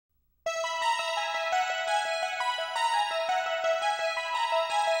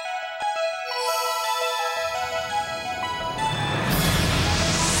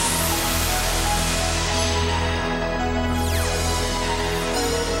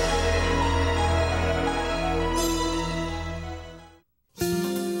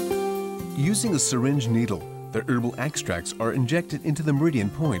Using a syringe needle, the herbal extracts are injected into the meridian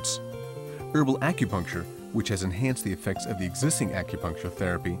points. Herbal acupuncture, which has enhanced the effects of the existing acupuncture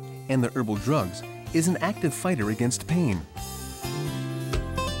therapy and the herbal drugs, is an active fighter against pain.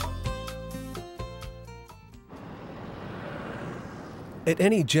 At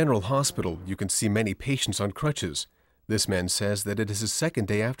any general hospital, you can see many patients on crutches. This man says that it is his second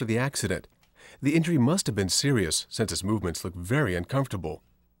day after the accident. The injury must have been serious, since his movements look very uncomfortable.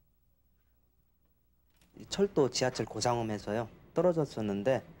 철도 지하철 고장오면서요.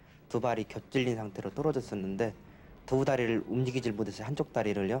 떨어졌었는데 두 발이 겹질린 상태로 떨어졌었는데 두 다리를 움직이질 못해서 한쪽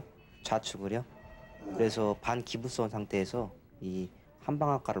다리를요. 좌측을요. 그래서 반기부스원 상태에서 이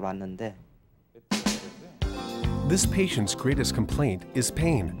한방학과를 왔는데 This patient's greatest complaint is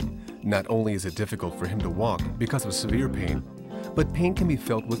pain. Not only is it difficult for him to walk because of severe pain, but pain can be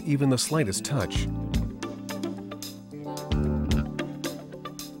felt with even the slightest touch.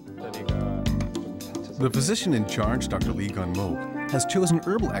 The physician in charge, Dr. Lee Gun-mo, has chosen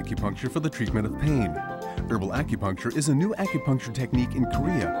herbal acupuncture for the treatment of pain. Herbal acupuncture is a new acupuncture technique in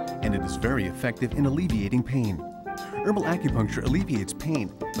Korea, and it is very effective in alleviating pain. Herbal acupuncture alleviates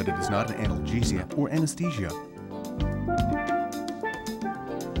pain, but it is not an analgesia or anesthesia.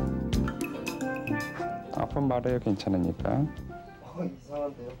 아픈 말해요, 괜찮으니까.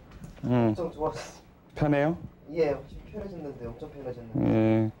 이상한데요. 엄청 좋았어요. 편해요? 예, 훨씬 편해졌는데 엄청 편해졌는데.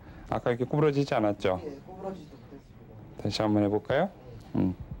 예. 아까 이렇게 구부러지지 않았죠? 예, 구부러지지도 못했습니다. 다시 한번 해볼까요?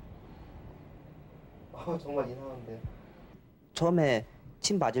 정말 이상한데요. 처음에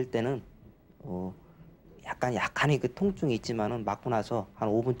침 맞을 때는 약간의 그 통증이 있지만은 맞고 나서 한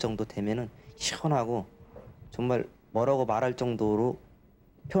 5분 정도 되면은 시원하고 정말 뭐라고 말할 정도로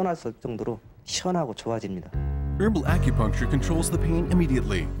표현할 수 없을 정도로 시원하고 좋아집니다. Herbal acupuncture controls the pain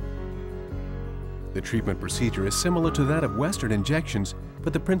immediately. The treatment procedure is similar to that of Western injections,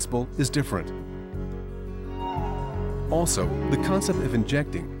 but the principle is different. Also, the concept of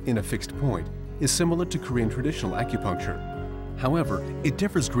injecting in a fixed point is similar to Korean traditional acupuncture. However, it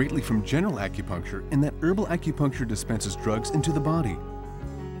differs greatly from general acupuncture in that herbal acupuncture dispenses drugs into the body.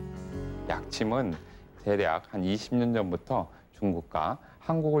 약침은 대략 한 20년 전부터 중국과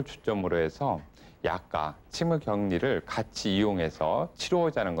한국을 주점으로 해서 약과 침의 격리를 같이 이용해서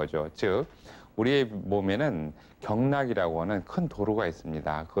치료하자는 거죠. 즉, 우리의 몸에는 경락이라고 하는 큰 도로가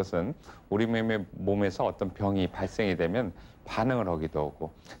있습니다. 그것은 우리 몸에서 어떤 병이 발생이 되면 반응을 하기도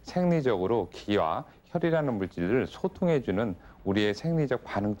하고 생리적으로 기와 혈이라는 물질을 소통해주는 우리의 생리적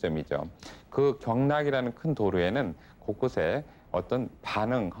반응점이죠. 그 경락이라는 큰 도로에는 곳곳에 어떤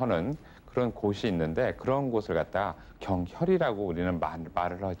반응하는 그런 곳이 있는데 그런 곳을 갖다가 경혈이라고 우리는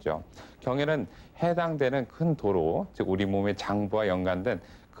말을 하죠. 경혈은 해당되는 큰 도로, 즉 우리 몸의 장부와 연관된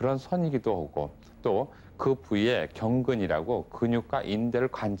그런 선이기도 하고 또 그 부위에 경근이라고 근육과 인대를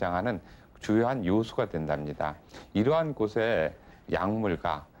관장하는 주요한 요소가 된답니다. 이러한 곳에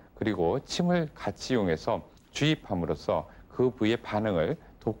약물과 그리고 침을 같이 이용해서 주입함으로써 그 부위의 반응을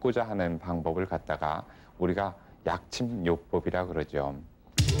돕고자 하는 방법을 갖다가 우리가 약침요법이라 그러죠.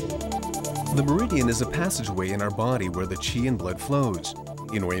 The meridian is a passageway in our body where the qi and blood flows.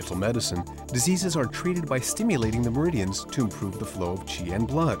 In Oriental medicine, diseases are treated by stimulating the meridians to improve the flow of qi and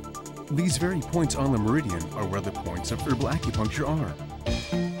blood. These very points on the meridian are where the points of herbal acupuncture are.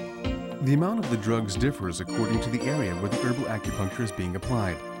 The amount of the drugs differs according to the area where the herbal acupuncture is being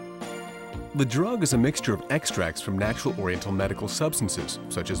applied. The drug is a mixture of extracts from natural Oriental medical substances,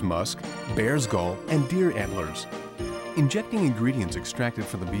 such as musk, bear's gall, and deer antlers. Injecting ingredients extracted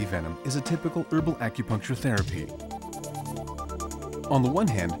from the bee venom is a typical herbal acupuncture therapy. On the one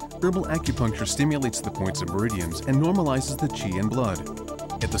hand, herbal acupuncture stimulates the points of meridians and normalizes the qi and blood.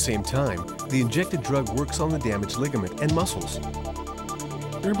 At the same time, the injected drug works on the damaged ligament and muscles.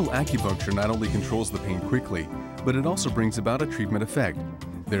 Herbal acupuncture not only controls the pain quickly, but it also brings about a treatment effect.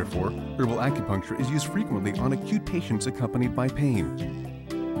 Therefore, herbal acupuncture is used frequently on acute patients accompanied by pain.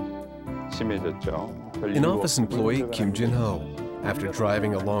 An office employee, Kim Jin-ho. After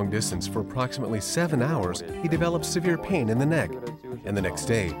driving a long distance for approximately 7 hours, he developed severe pain in the neck. And the next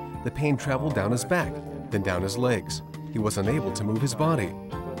day, the pain traveled down his back, then down his legs. He was unable to move his body.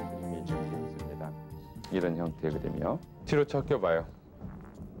 이런 형태거든요. 뒤로 척겨봐요.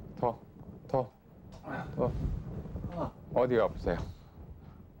 더. 어디가 아프세요?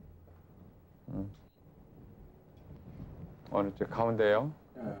 어느 쪽? 가운데요?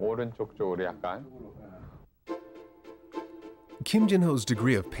 오른쪽 쪽으로 약간. Kim Jin-ho's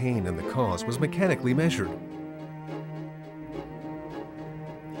degree of pain and the cause was mechanically measured.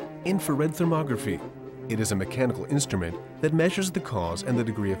 Infrared thermography. It is a mechanical instrument that measures the cause and the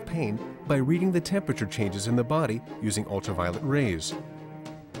degree of pain by reading the temperature changes in the body using ultraviolet rays.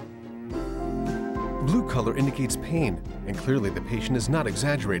 Blue color indicates pain, and clearly the patient is not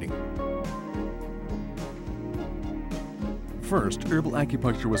exaggerating. First, herbal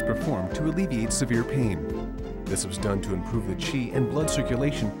acupuncture was performed to alleviate severe pain. This was done to improve the qi and blood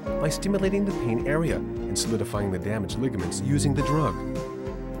circulation by stimulating the pain area and solidifying the damaged ligaments using the drug.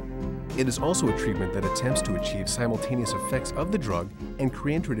 It is also a treatment that attempts to achieve simultaneous effects of the drug and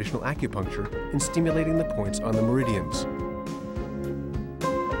Korean traditional acupuncture in stimulating the points on the meridians.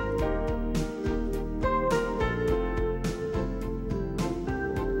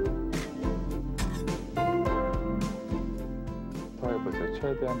 더 해보세요.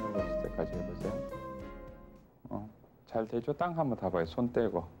 최대한 해보실 때까지 해보세요. 잘 되죠? 땅 한번 다 봐요. 손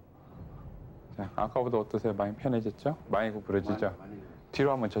떼고. 자, 아까보다 어떠세요? 많이 편해졌죠? 많이 구부러지죠?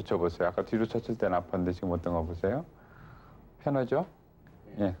 뒤로 한번 젖혀보세요. 아까 뒤로 젖힐 때는 아팠는데 지금 어떤 거 보세요? 편하죠?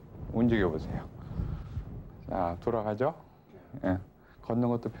 예, 움직여보세요. 자, 돌아가죠? 예, 걷는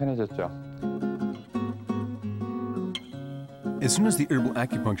것도 편해졌죠? As soon as the herbal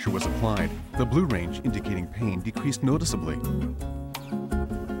acupuncture was applied, the blue range indicating pain decreased noticeably.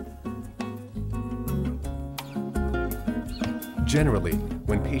 Generally,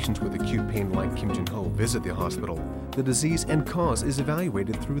 when patients with acute pain like Kim Jin-ho visit the hospital, the disease and cause is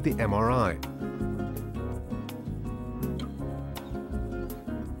evaluated through the MRI.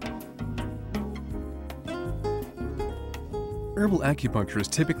 Herbal acupuncture is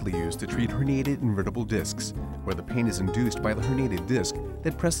typically used to treat herniated invertebral discs, where the pain is induced by the herniated disc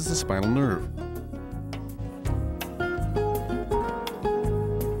that presses the spinal nerve.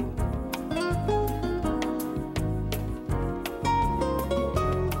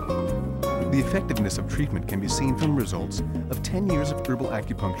 The effectiveness of treatment can be seen from results of 10 years of herbal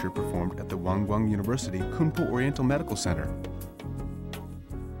acupuncture performed at the Wangguang University Kunpo Oriental Medical Center.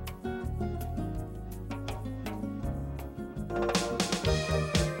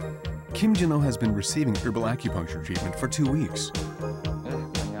 Kim Jin-ho has been receiving herbal acupuncture treatment for 2 weeks.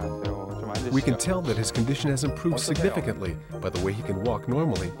 We can tell that his condition has improved significantly by the way he can walk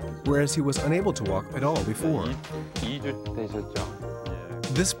normally, whereas he was unable to walk at all before. 2주 되셨죠?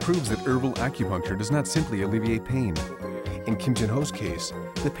 This proves that herbal acupuncture does not simply alleviate pain. In Kim Jin-ho's case,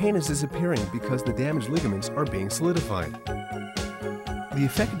 the pain is disappearing because the damaged ligaments are being solidified. The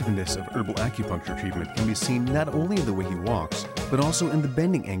effectiveness of herbal acupuncture treatment can be seen not only in the way he walks, but also in the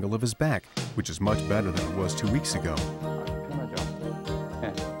bending angle of his back, which is much better than it was 2 weeks ago.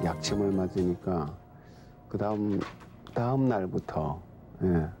 약침을 맞으니까 그 다음 날부터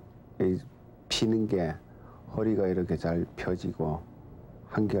이 피는 게 허리가 이렇게 잘 펴지고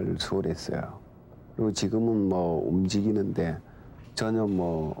한결 수월했어요. 그리고 지금은 뭐 움직이는데 전혀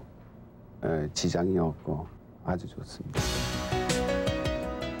뭐 지장이 없고 아주 좋습니다.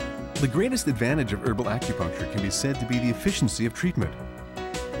 The greatest advantage of herbal acupuncture can be said to be the efficiency of treatment.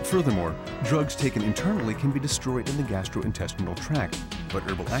 Furthermore, drugs taken internally can be destroyed in the gastrointestinal tract, but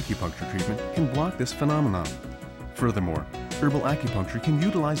herbal acupuncture treatment can block this phenomenon. Furthermore, herbal acupuncture can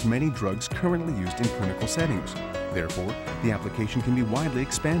utilize many drugs currently used in clinical settings. Therefore, the application can be widely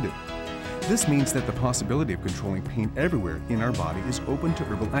expanded. This means that the possibility of controlling pain everywhere in our body is open to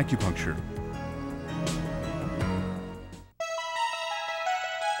herbal acupuncture.